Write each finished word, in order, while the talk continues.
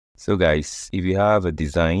So guys, if you have a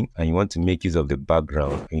design and you want to make use of the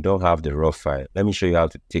background and you don't have the raw file, let me show you how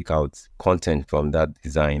to take out content from that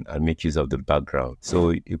design and make use of the background.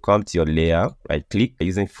 So you come to your layer, right click,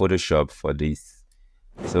 using Photoshop for this.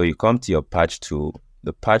 So you come to your patch tool.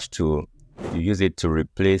 The patch tool, you use it to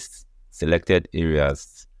replace selected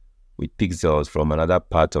areas with pixels from another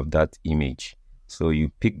part of that image. So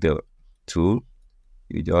you pick the tool,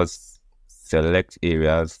 you just select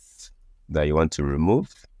areas that you want to remove.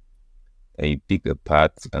 And you pick a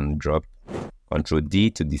part and drop. Ctrl D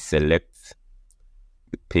to deselect.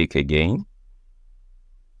 You pick again.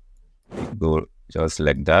 You go just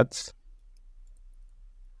like that.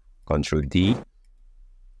 Ctrl D.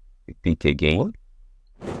 You pick again.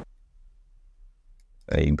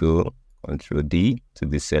 And you go Ctrl D to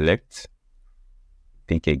deselect.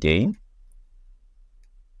 Pick again.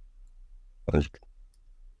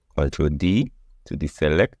 Ctrl D to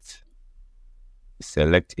deselect.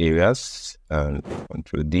 Select areas and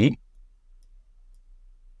Ctrl D.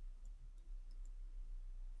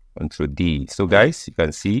 Ctrl D. So guys, you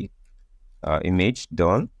can see our image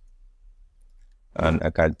done, and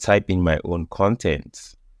I can type in my own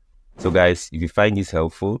content. So guys, if you find this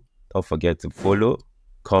helpful, don't forget to follow,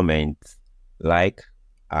 comment, like,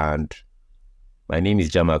 and my name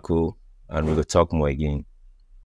is Jamako, and we will talk more again.